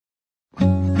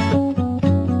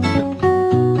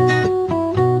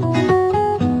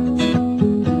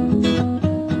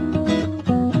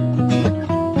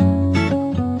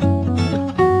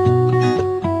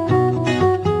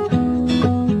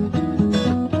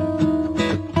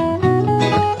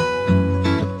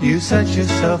set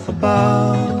yourself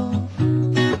above,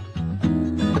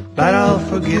 but all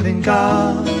forgiving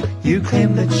God you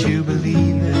claim that you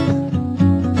believe in.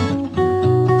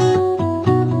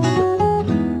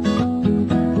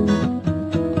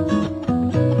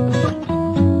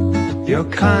 Your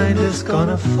kind is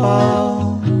gonna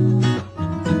fall,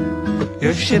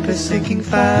 your ship is sinking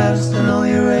fast, and all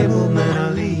your able men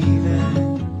are leaving.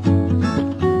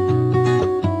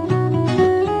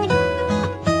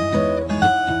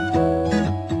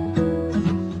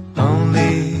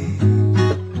 Only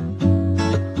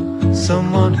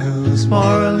someone who's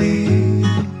morally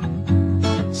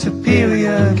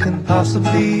superior can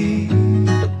possibly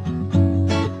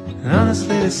and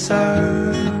honestly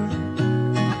deserve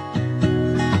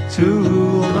to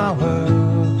rule my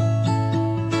world.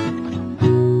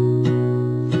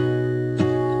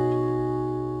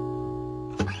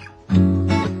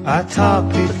 I talk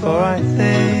before I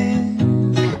think.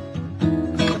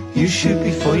 You shoot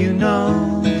before you know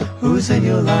who's in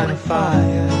your line of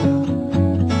fire.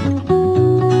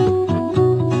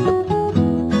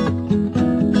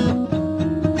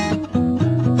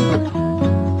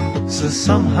 So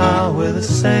somehow we're the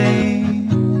same.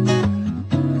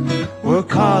 We're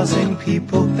causing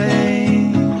people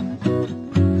pain,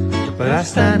 but I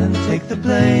stand and take the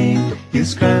blame. You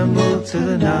scramble to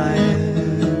the night.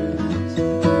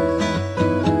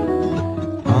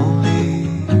 Only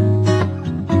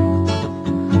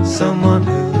someone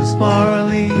who's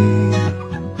morally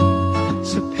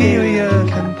superior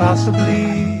can possibly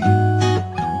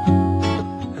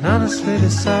and honestly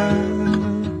deserve.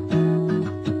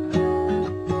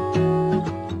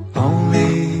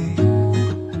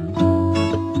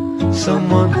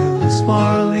 Someone who's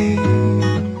morally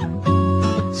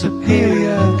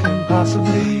superior can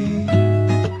possibly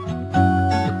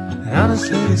and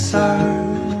honestly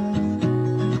deserve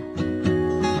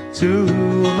to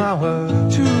rule my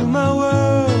world, to rule my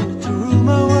world, to rule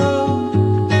my world,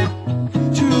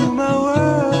 to rule my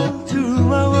world, to rule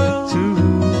my world, to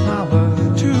rule my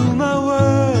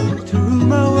world, to rule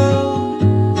my world,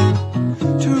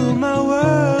 to rule my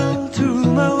world, to rule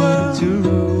my world, to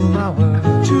rule my world,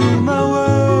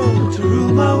 to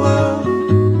rule my world.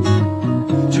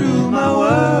 To my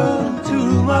world, to rule my world, to rule my world, to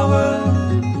rule my world,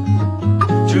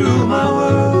 to rule my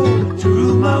world, to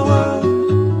rule my world,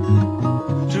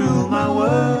 to rule my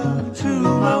world, to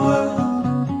rule my world.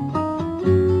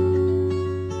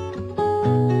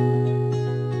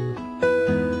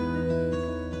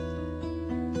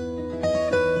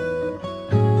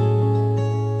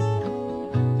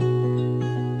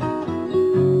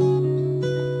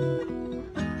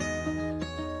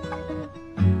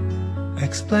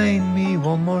 Explain me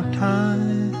one more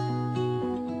time.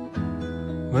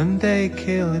 When they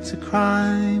kill, it's a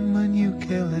crime. When you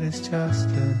kill, it is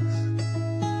justice.